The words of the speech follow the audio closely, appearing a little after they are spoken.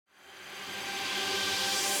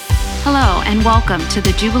Hello, and welcome to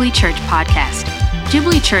the Jubilee Church podcast.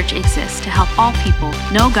 Jubilee Church exists to help all people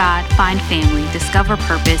know God, find family, discover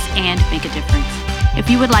purpose, and make a difference. If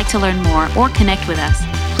you would like to learn more or connect with us,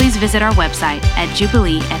 please visit our website at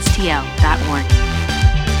jubileestl.org.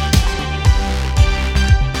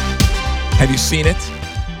 Have you seen it?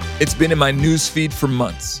 It's been in my news feed for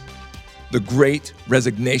months. The Great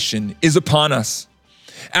Resignation is upon us.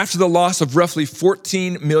 After the loss of roughly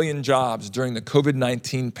 14 million jobs during the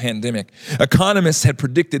COVID-19 pandemic, economists had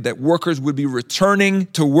predicted that workers would be returning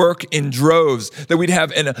to work in droves, that we'd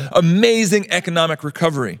have an amazing economic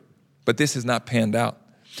recovery. But this has not panned out.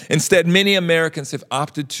 Instead, many Americans have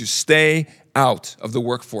opted to stay out of the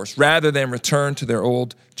workforce rather than return to their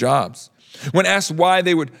old jobs. When asked why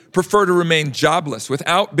they would prefer to remain jobless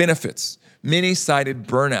without benefits, many cited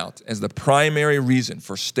burnout as the primary reason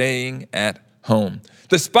for staying at home,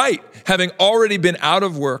 despite having already been out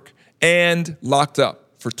of work and locked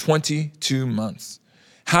up for 22 months.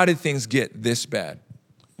 How did things get this bad?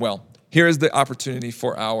 Well, here is the opportunity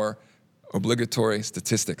for our obligatory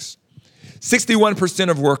statistics.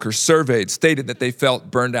 61% of workers surveyed stated that they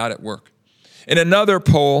felt burned out at work. In another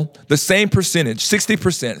poll, the same percentage,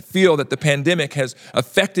 60%, feel that the pandemic has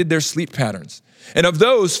affected their sleep patterns. And of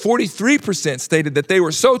those, 43% stated that they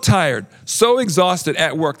were so tired, so exhausted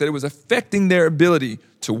at work that it was affecting their ability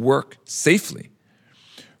to work safely.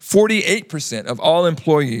 48% of all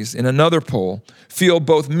employees in another poll feel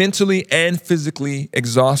both mentally and physically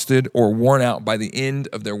exhausted or worn out by the end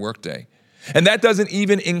of their workday. And that doesn't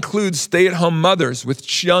even include stay-at-home mothers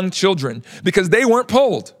with young children because they weren't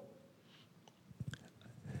polled.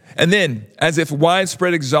 And then, as if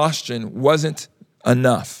widespread exhaustion wasn't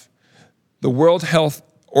enough, the World Health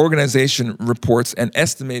Organization reports an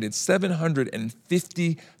estimated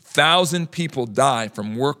 750,000 people die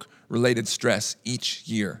from work-related stress each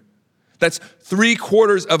year. That's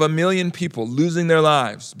 750,000 people losing their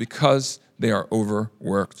lives because they are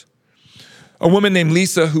overworked. A woman named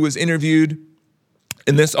Lisa, who was interviewed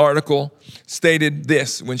in this article, stated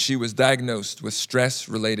this when she was diagnosed with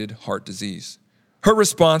stress-related heart disease. Her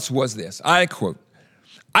response was this, I quote,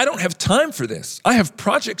 "I don't have time for this. I have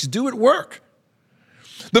projects due at work."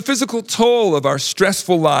 The physical toll of our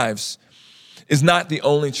stressful lives is not the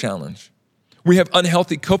only challenge. We have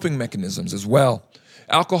unhealthy coping mechanisms as well.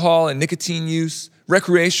 Alcohol and nicotine use,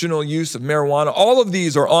 recreational use of marijuana, all of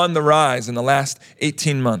these are on the rise in the last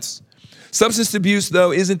 18 months. Substance abuse,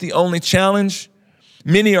 though, isn't the only challenge.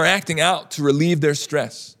 Many are acting out to relieve their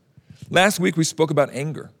stress. Last week, we spoke about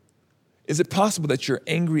anger. Is it possible that your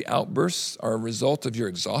angry outbursts are a result of your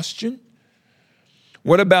exhaustion?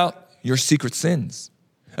 What about your secret sins?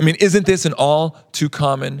 I mean, isn't this an all too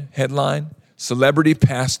common headline? Celebrity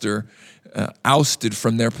pastor ousted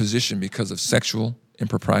from their position because of sexual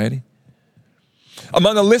impropriety.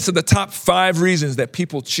 Among a list of the top 5 reasons that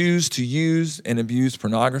people choose to use and abuse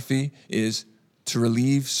pornography is to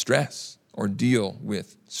relieve stress or deal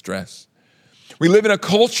with stress. We live in a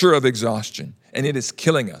culture of exhaustion, and it is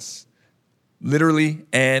killing us, literally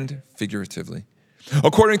and figuratively.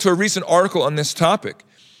 According to a recent article on this topic,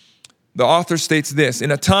 the author states this,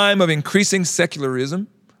 "In a time of increasing secularism,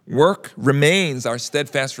 work remains our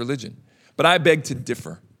steadfast religion. But I beg to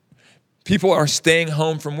differ. People are staying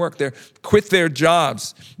home from work. They quit their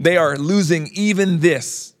jobs. They are losing even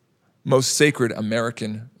this most sacred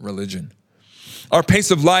American religion. Our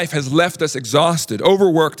pace of life has left us exhausted,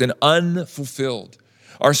 overworked, and unfulfilled.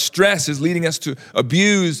 Our stress is leading us to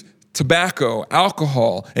abuse tobacco,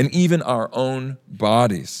 alcohol, and even our own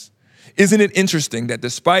bodies. Isn't it interesting that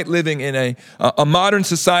despite living in a modern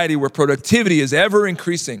society where productivity is ever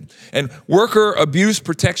increasing and worker abuse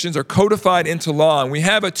protections are codified into law and we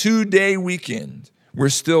have a 2-day weekend, we're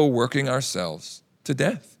still working ourselves to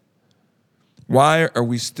death? Why are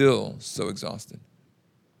we still so exhausted?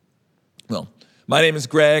 Well, my name is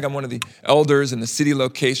Greg. I'm one of the elders in the city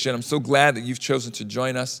location. I'm so glad that you've chosen to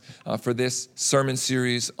join us for this sermon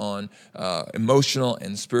series on emotional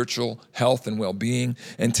and spiritual health and well-being.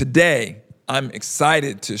 And today, I'm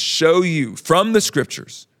excited to show you from the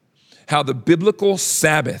scriptures how the biblical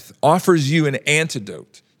Sabbath offers you an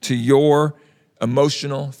antidote to your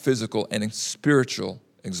emotional, physical, and spiritual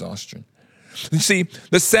exhaustion. You see,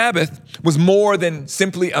 the Sabbath was more than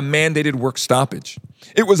simply a mandated work stoppage.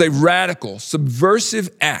 It was a radical, subversive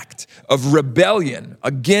act of rebellion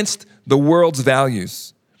against the world's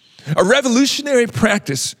values. A revolutionary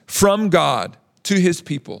practice from God to his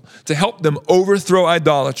people to help them overthrow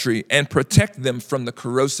idolatry and protect them from the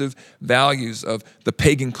corrosive values of the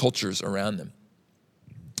pagan cultures around them.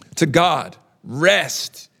 To God,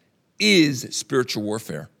 rest is spiritual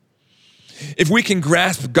warfare. If we can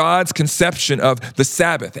grasp God's conception of the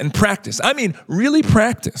Sabbath and really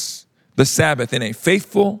practice the Sabbath in a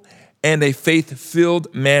faithful and a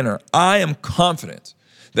faith-filled manner, I am confident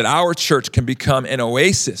that our church can become an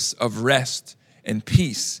oasis of rest and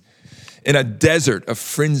peace in a desert of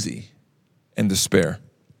frenzy and despair.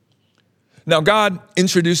 Now, God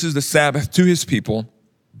introduces the Sabbath to his people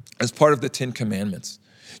as part of the Ten Commandments.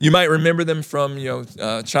 You might remember them from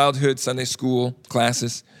childhood Sunday school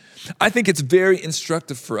classes. I think it's very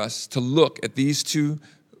instructive for us to look at these two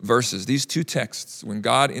verses, these two texts, when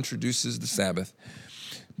God introduces the Sabbath,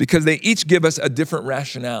 because they each give us a different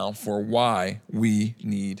rationale for why we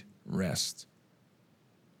need rest.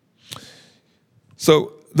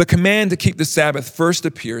 So the command to keep the Sabbath first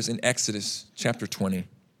appears in Exodus chapter 20.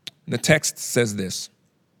 The text says this: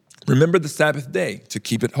 "Remember the Sabbath day to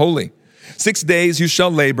keep it holy. 6 days you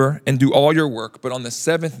shall labor and do all your work, but on the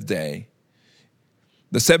seventh day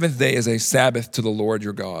is a Sabbath to the Lord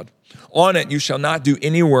your God. On it you shall not do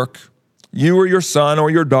any work, you or your son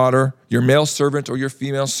or your daughter, your male servant or your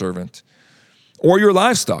female servant, or your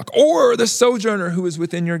livestock, or the sojourner who is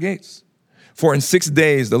within your gates. For in 6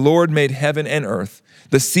 days the Lord made heaven and earth,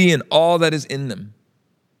 the sea and all that is in them,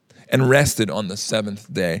 and rested on the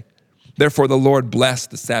seventh day. Therefore the Lord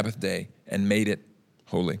blessed the Sabbath day and made it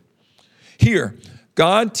holy." Here,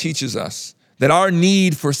 God teaches us that our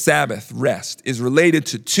need for Sabbath rest is related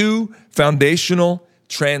to two foundational,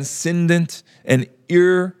 transcendent, and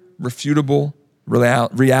irrefutable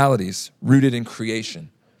realities rooted in creation.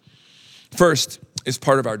 First is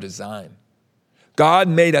part of our design. God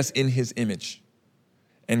made us in his image,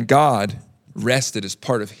 and God rested as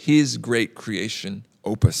part of his great creation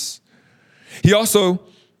opus. He also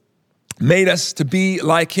made us to be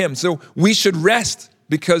like him, so we should rest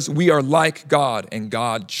because we are like God, and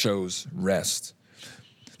God chose rest.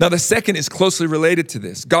 Now, the second is closely related to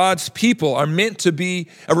this. God's people are meant to be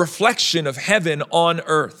a reflection of heaven on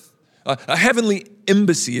earth, a heavenly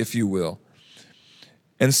embassy, if you will.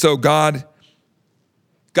 And so God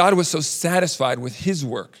was so satisfied with his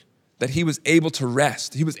work that he was able to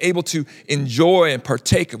rest. He was able to enjoy and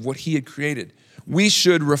partake of what he had created. We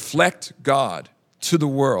should reflect God to the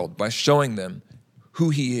world by showing them who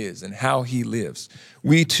he is and how he lives.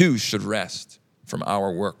 We too should rest from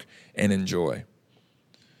our work and enjoy.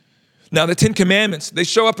 Now, the Ten Commandments, they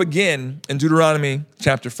show up again in Deuteronomy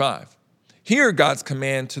chapter 5. Here, God's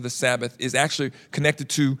command to the Sabbath is actually connected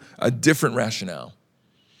to a different rationale.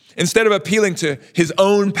 Instead of appealing to his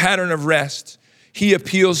own pattern of rest, he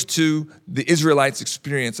appeals to the Israelites'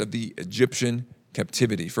 experience of the Egyptian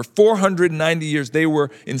captivity. For 490 years, they were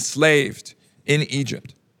enslaved in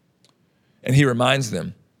Egypt. And he reminds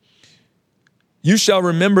them, "You shall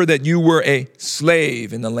remember that you were a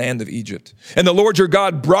slave in the land of Egypt, and the Lord your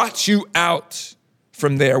God brought you out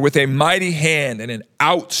from there with a mighty hand and an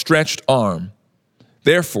outstretched arm.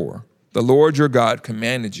 Therefore, the Lord your God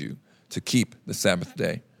commanded you to keep the Sabbath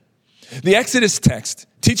day." The Exodus text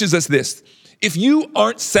teaches us this: if you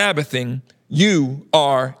aren't Sabbathing, you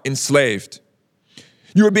are enslaved.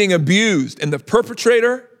 You are being abused, and the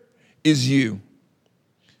perpetrator is you.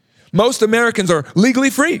 Most Americans are legally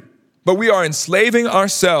free, but we are enslaving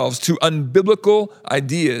ourselves to unbiblical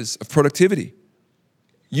ideas of productivity.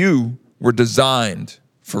 You were designed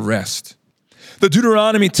for rest. The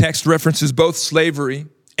Deuteronomy text references both slavery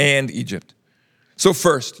and Egypt. So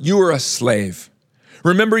first, you were a slave.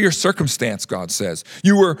 Remember your circumstance, God says.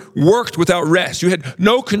 You were worked without rest. You had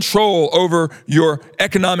no control over your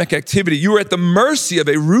economic activity. You were at the mercy of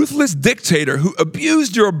a ruthless dictator who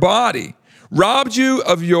abused your body, robbed you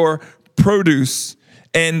of your produce,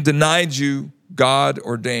 and denied you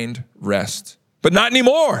God-ordained rest. But not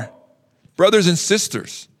anymore. Brothers and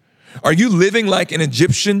sisters, are you living like an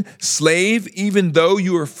Egyptian slave even though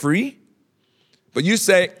you are free? But you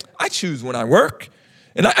say, "I choose when I work,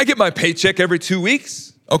 and I get my paycheck every 2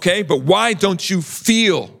 weeks." Okay, but why don't you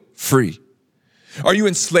feel free? Are you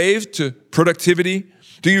enslaved to productivity?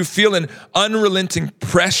 Do you feel an unrelenting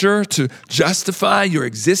pressure to justify your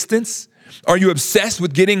existence? Are you obsessed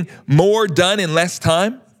with getting more done in less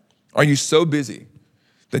time? Are you so busy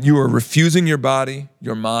that you are refusing your body,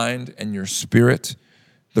 your mind, and your spirit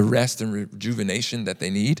the rest and rejuvenation that they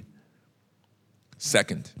need?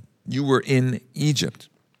 Second, you were in Egypt.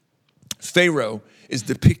 Pharaoh is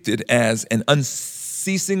depicted as an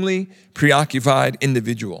unceasingly preoccupied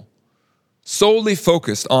individual, solely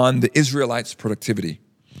focused on the Israelites' productivity.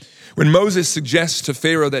 When Moses suggests to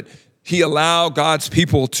Pharaoh that he allow God's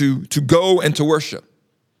people to go and to worship,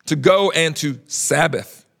 to go and to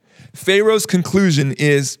Sabbath, Pharaoh's conclusion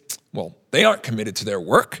is, well, they aren't committed to their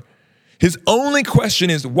work. His only question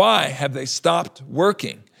is, why have they stopped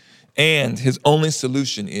working? And his only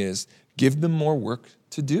solution is give them more work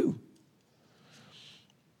to do.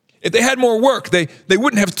 If they had more work, they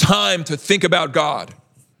wouldn't have time to think about God,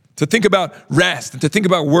 to think about rest, and to think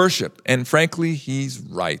about worship. And frankly, he's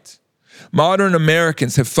right. Modern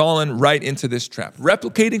Americans have fallen right into this trap,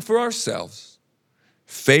 replicating for ourselves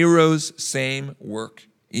Pharaoh's same work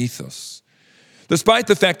ethos. Despite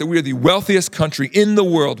the fact that we are the wealthiest country in the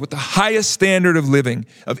world with the highest standard of living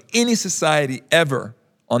of any society ever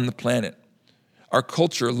on the planet, our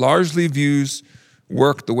culture largely views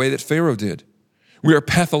work the way that Pharaoh did. We are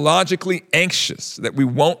pathologically anxious that we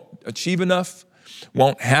won't achieve enough,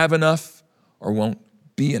 won't have enough, or won't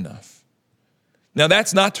be enough. Now,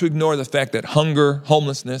 that's not to ignore the fact that hunger,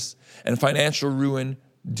 homelessness, and financial ruin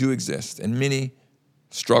do exist, and many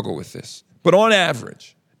struggle with this. But on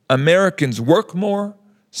average, Americans work more,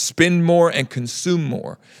 spend more, and consume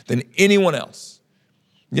more than anyone else.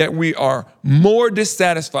 Yet we are more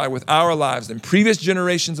dissatisfied with our lives than previous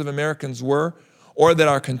generations of Americans were, or that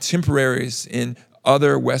our contemporaries in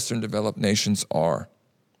other Western developed nations are.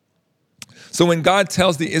 So when God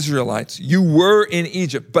tells the Israelites, you were in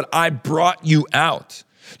Egypt, but I brought you out,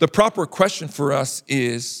 the proper question for us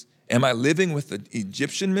is, am I living with the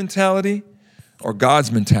Egyptian mentality or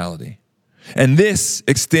God's mentality? And this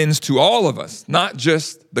extends to all of us, not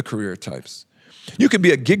just the career types. You could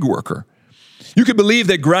be a gig worker. You could believe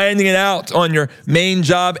that grinding it out on your main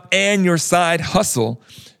job and your side hustle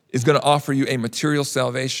is going to offer you a material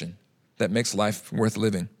salvation that makes life worth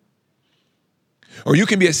living. Or you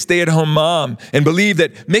can be a stay-at-home mom and believe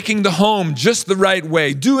that making the home just the right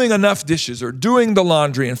way, doing enough dishes or doing the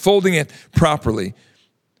laundry and folding it properly,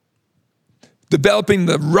 developing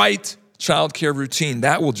the right childcare routine,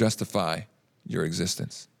 that will justify your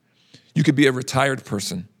existence. You could be a retired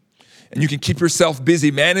person and you can keep yourself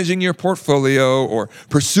busy managing your portfolio or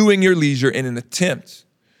pursuing your leisure in an attempt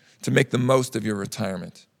to make the most of your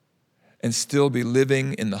retirement and still be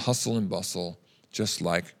living in the hustle and bustle just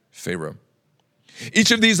like Pharaoh.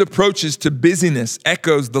 Each of these approaches to busyness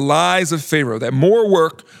echoes the lies of Pharaoh that more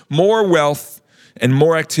work, more wealth, and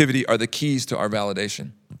more activity are the keys to our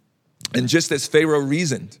validation. And just as Pharaoh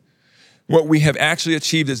reasoned, what we have actually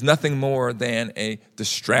achieved is nothing more than a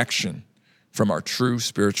distraction from our true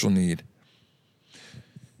spiritual need.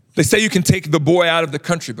 They say you can take the boy out of the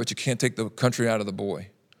country, but you can't take the country out of the boy.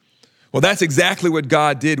 Well, that's exactly what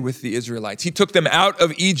God did with the Israelites. He took them out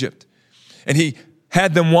of Egypt, and he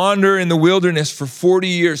had them wander in the wilderness for 40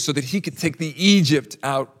 years so that he could take the Egypt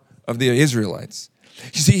out of the Israelites.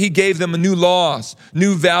 You see, he gave them new laws,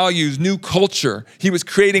 new values, new culture. He was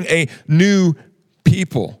creating a new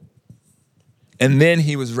people. And then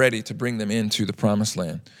he was ready to bring them into the promised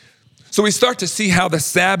land. So we start to see how the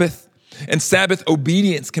Sabbath and Sabbath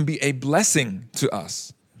obedience can be a blessing to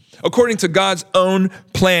us. According to God's own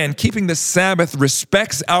plan, keeping the Sabbath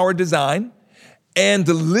respects our design and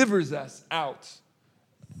delivers us out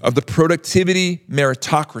of the productivity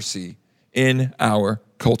meritocracy in our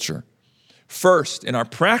culture. First, in our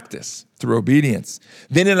practice through obedience,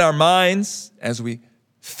 then in our minds as we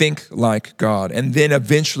think like God, and then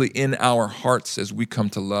eventually in our hearts as we come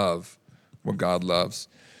to love what God loves.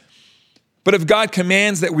 But if God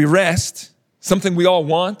commands that we rest, something we all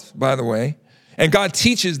want, by the way, and God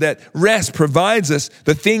teaches that rest provides us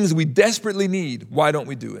the things we desperately need, why don't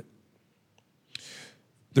we do it?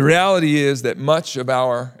 The reality is that much of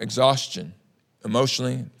our exhaustion,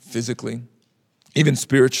 emotionally, physically, even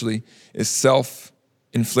spiritually, is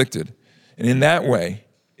self-inflicted. And in that way,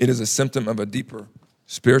 it is a symptom of a deeper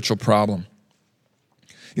spiritual problem.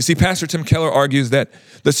 You see, Pastor Tim Keller argues that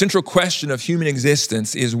the central question of human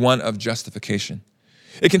existence is one of justification.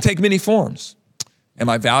 It can take many forms. Am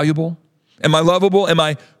I valuable? Am I lovable? Am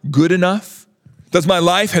I good enough? Does my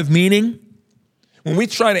life have meaning? When we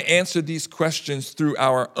try to answer these questions through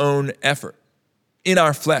our own effort, in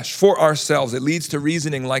our flesh, for ourselves, it leads to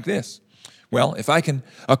reasoning like this. Well, if I can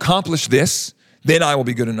accomplish this, then I will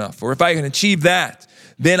be good enough. Or if I can achieve that,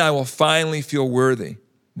 then I will finally feel worthy.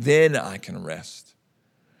 Then I can rest.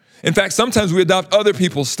 In fact, sometimes we adopt other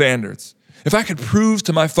people's standards. If I could prove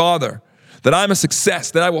to my Father that I'm a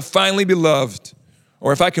success, that I will finally be loved,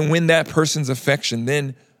 or if I can win that person's affection,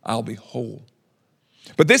 then I'll be whole.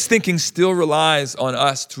 But this thinking still relies on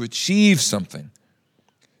us to achieve something.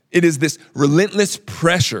 It is this relentless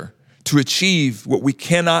pressure to achieve what we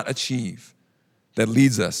cannot achieve that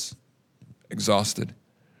leads us exhausted.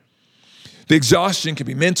 The exhaustion can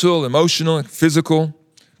be mental, emotional, and physical,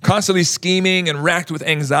 constantly scheming and racked with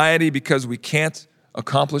anxiety because we can't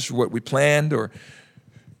accomplish what we planned, or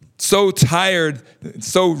so tired,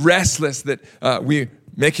 so restless that we're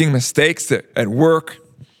making mistakes at work,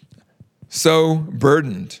 so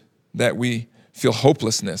burdened that we feel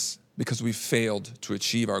hopelessness because we failed to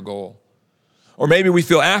achieve our goal. Or maybe we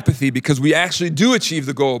feel apathy because we actually do achieve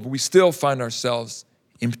the goal, but we still find ourselves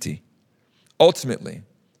empty. Ultimately,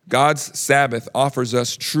 God's Sabbath offers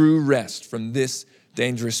us true rest from this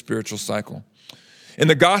dangerous spiritual cycle. In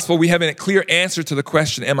the gospel, we have a clear answer to the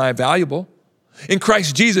question, am I valuable? In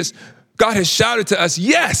Christ Jesus, God has shouted to us,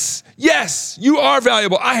 yes, yes, you are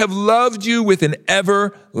valuable. I have loved you with an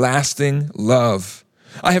everlasting love.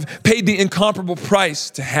 I have paid the incomparable price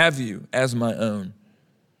to have you as my own.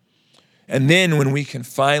 And then when we can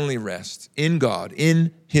finally rest in God,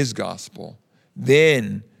 in his gospel,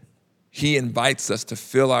 then he invites us to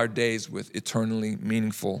fill our days with eternally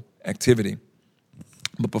meaningful activity.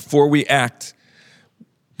 But before we act,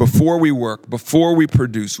 before we work, before we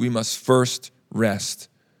produce, we must first rest.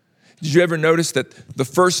 Did you ever notice that the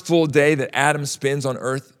first full day that Adam spends on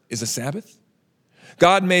earth is a Sabbath?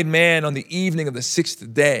 God made man on the evening of the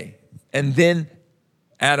sixth day, and then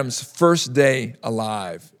Adam's first day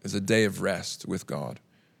alive is a day of rest with God.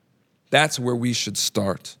 That's where we should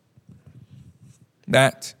start.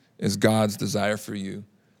 That is God's desire for you.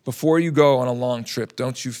 Before you go on a long trip,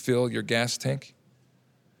 don't you fill your gas tank?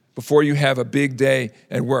 Before you have a big day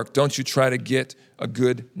at work, don't you try to get a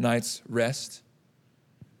good night's rest?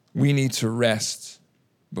 We need to rest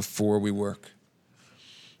before we work.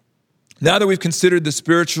 Now that we've considered the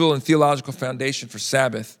spiritual and theological foundation for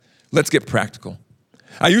Sabbath, let's get practical.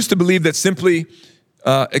 I used to believe that simply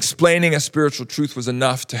explaining a spiritual truth was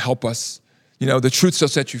enough to help us. You know, the truth shall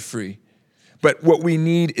set you free. But what we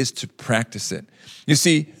need is to practice it. You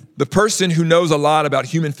see, the person who knows a lot about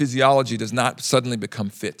human physiology does not suddenly become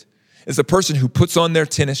fit. It's the person who puts on their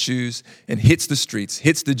tennis shoes and hits the streets,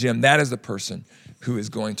 hits the gym. That is the person who is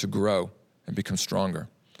going to grow and become stronger.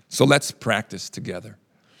 So let's practice together.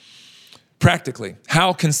 Practically,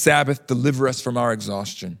 how can Sabbath deliver us from our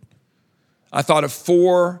exhaustion? I thought of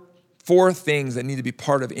four things that need to be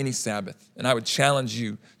part of any Sabbath, and I would challenge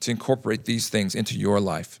you to incorporate these things into your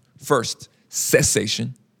life. First,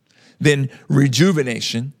 cessation, then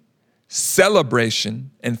rejuvenation,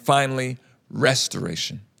 celebration, and finally,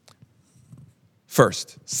 restoration.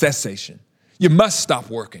 First, cessation. You must stop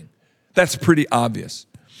working. That's pretty obvious.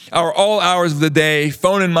 Our all hours of the day,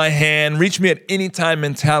 phone in my hand, reach me at any time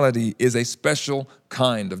mentality is a special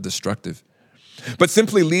kind of destructive. But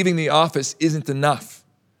simply leaving the office isn't enough.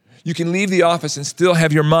 You can leave the office and still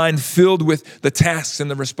have your mind filled with the tasks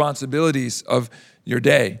and the responsibilities of your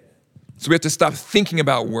day. So we have to stop thinking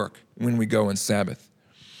about work when we go on Sabbath.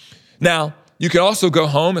 Now, you can also go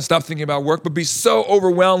home and stop thinking about work, but be so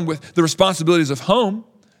overwhelmed with the responsibilities of home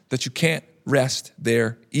that you can't rest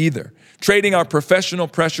there either. Trading our professional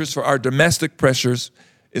pressures for our domestic pressures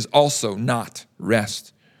is also not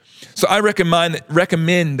rest. So I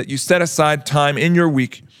recommend that you set aside time in your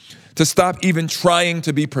week to stop even trying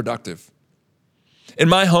to be productive. In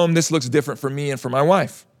my home, this looks different for me and for my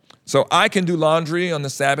wife. So I can do laundry on the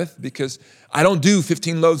Sabbath because I don't do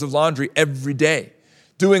 15 loads of laundry every day.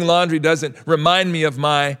 Doing laundry doesn't remind me of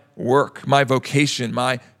my work, my vocation,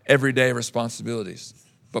 my everyday responsibilities.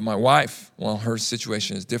 But my wife, well, her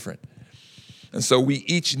situation is different. And so we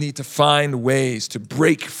each need to find ways to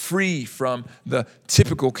break free from the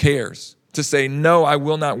typical cares, to say, no, I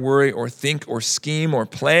will not worry or think or scheme or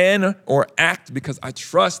plan or act because I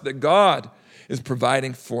trust that God is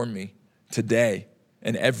providing for me today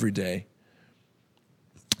and every day.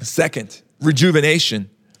 Second, rejuvenation.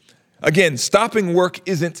 Again, stopping work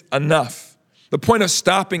isn't enough. The point of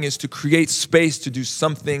stopping is to create space to do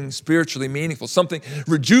something spiritually meaningful, something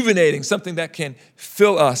rejuvenating, something that can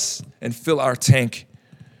fill us and fill our tank.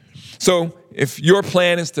 So if your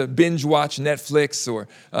plan is to binge watch Netflix or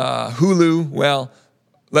Hulu, well,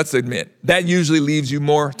 let's admit, that usually leaves you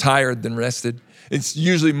more tired than rested. It's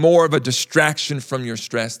usually more of a distraction from your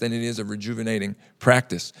stress than it is a rejuvenating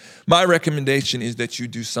practice. My recommendation is that you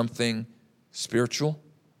do something spiritual,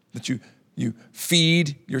 that you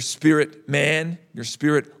feed your spirit man, your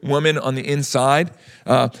spirit woman on the inside.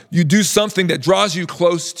 You do something that draws you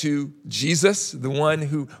close to Jesus, the one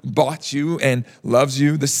who bought you and loves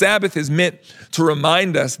you. The Sabbath is meant to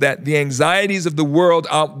remind us that the anxieties of the world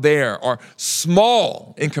out there are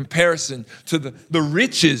small in comparison to the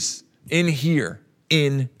riches in here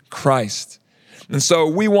in Christ. And so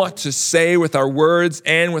we want to say with our words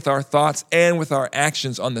and with our thoughts and with our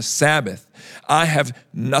actions on the Sabbath, I have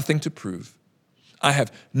nothing to prove. I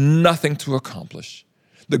have nothing to accomplish.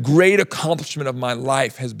 The great accomplishment of my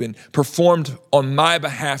life has been performed on my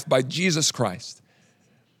behalf by Jesus Christ.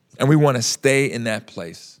 And we want to stay in that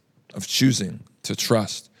place of choosing to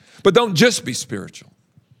trust. But don't just be spiritual.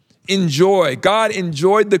 Enjoy. God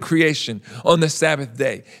enjoyed the creation on the Sabbath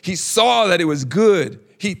day. He saw that it was good.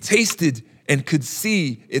 He tasted and could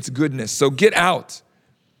see its goodness. So get out,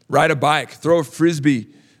 ride a bike, throw a frisbee,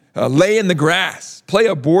 lay in the grass, play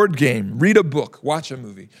a board game, read a book, watch a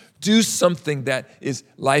movie. Do something that is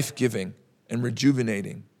life-giving and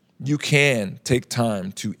rejuvenating. You can take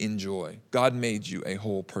time to enjoy. God made you a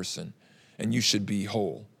whole person, and you should be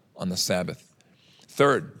whole on the Sabbath.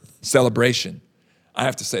 Third, celebration. I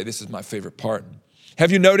have to say, this is my favorite part.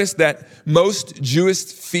 Have you noticed that most Jewish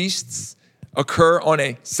feasts occur on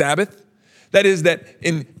a Sabbath? That is, that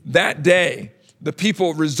in that day, the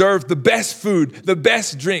people reserved the best food, the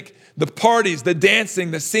best drink, the parties, the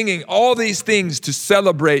dancing, the singing, all these things to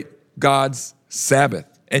celebrate God's Sabbath.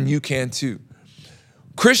 And you can too.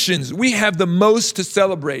 Christians, we have the most to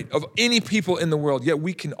celebrate of any people in the world, yet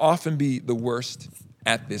we can often be the worst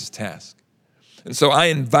at this task. And so I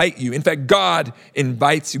invite you, in fact, God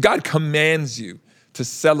invites you, God commands you to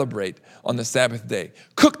celebrate on the Sabbath day.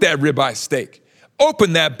 Cook that ribeye steak,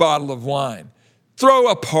 open that bottle of wine, throw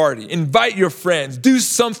a party, invite your friends, do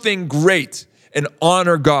something great and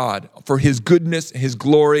honor God for his goodness, his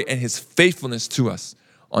glory, and his faithfulness to us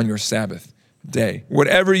on your Sabbath day.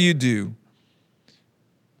 Whatever you do,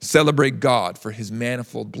 celebrate God for his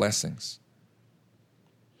manifold blessings.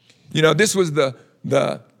 You know, this was the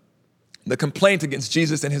complaint against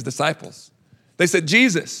Jesus and his disciples. They said,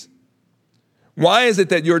 Jesus, why is it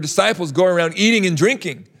that your disciples go around eating and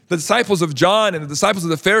drinking? The disciples of John and the disciples of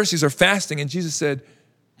the Pharisees are fasting. And Jesus said,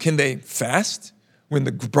 can they fast when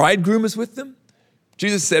the bridegroom is with them?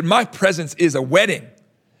 Jesus said, my presence is a wedding,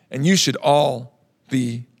 and you should all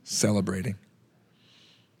be celebrating.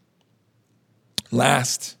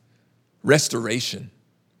 Last, restoration.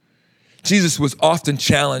 Jesus was often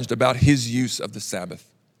challenged about his use of the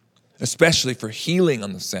Sabbath, especially for healing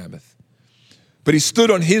on the Sabbath. But he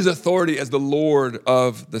stood on his authority as the Lord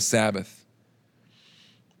of the Sabbath.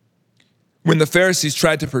 When the Pharisees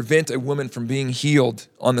tried to prevent a woman from being healed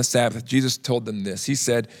on the Sabbath, Jesus told them this. He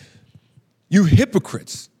said, you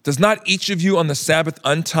hypocrites, does not each of you on the Sabbath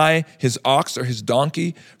untie his ox or his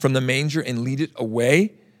donkey from the manger and lead it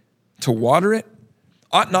away to water it?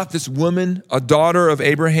 Ought not this woman, a daughter of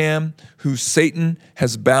Abraham, who Satan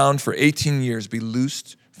has bound for 18 years, be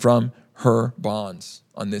loosed from her bonds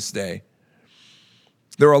on this day?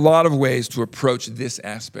 There are a lot of ways to approach this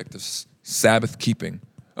aspect of Sabbath keeping,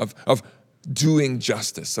 of doing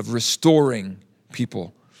justice, of restoring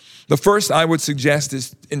people. The first I would suggest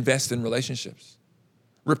is invest in relationships,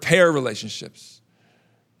 repair relationships,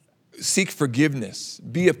 seek forgiveness,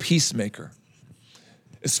 be a peacemaker.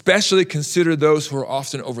 Especially consider those who are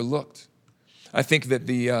often overlooked. I think that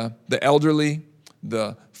the elderly,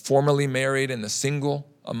 the formerly married, and the single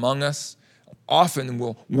among us often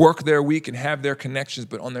will work their week and have their connections,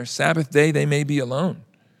 but on their Sabbath day, they may be alone.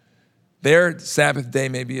 Their Sabbath day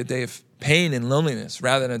may be a day of pain and loneliness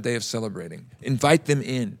rather than a day of celebrating. Invite them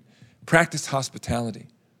in. Practice hospitality.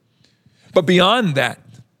 But beyond that,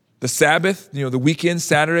 the Sabbath, the weekend,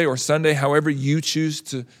 Saturday or Sunday, however you choose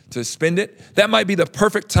to spend it, that might be the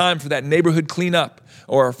perfect time for that neighborhood cleanup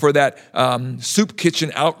or for that soup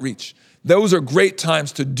kitchen outreach. Those are great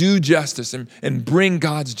times to do justice and bring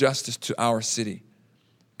God's justice to our city.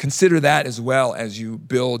 Consider that as well as you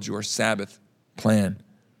build your Sabbath plan.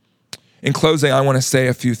 In closing, I want to say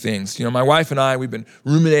a few things. My wife and I, we've been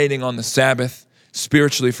ruminating on the Sabbath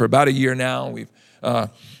spiritually for about a year now. We've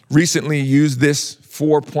recently used this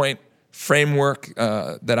 4-point framework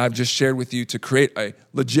that I've just shared with you to create a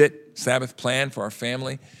legit Sabbath plan for our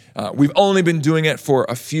family. We've only been doing it for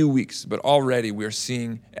a few weeks, but already we're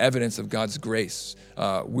seeing evidence of God's grace.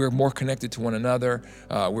 We're more connected to one another.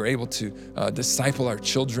 We're able to disciple our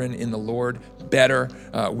children in the Lord better.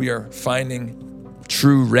 We are finding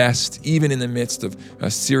true rest, even in the midst of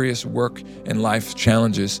serious work and life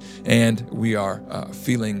challenges. And we are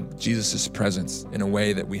feeling Jesus' presence in a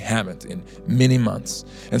way that we haven't in many months.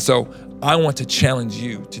 And so I want to challenge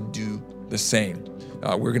you to do the same.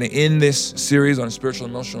 We're going to end this series on spiritual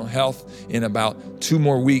and emotional health in about 2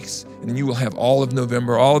 more weeks. And then you will have all of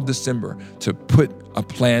November, all of December to put a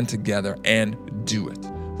plan together and do it.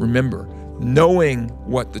 Remember, knowing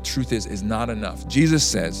what the truth is not enough. Jesus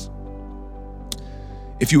says,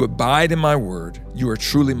 if you abide in my word, you are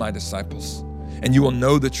truly my disciples, and you will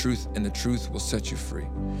know the truth, and the truth will set you free.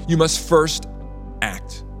 You must first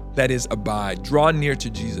act, that is, abide, draw near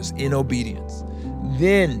to Jesus in obedience.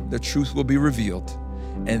 Then the truth will be revealed,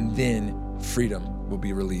 and then freedom will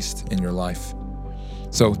be released in your life.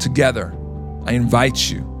 So together, I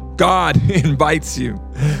invite you, God invites you.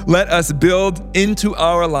 Let us build into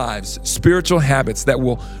our lives spiritual habits that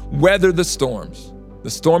will weather the storms, the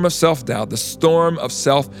storm of self-doubt, the storm of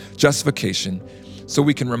self-justification, so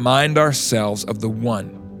we can remind ourselves of the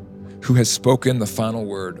one who has spoken the final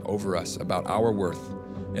word over us about our worth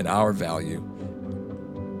and our value.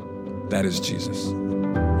 That is Jesus.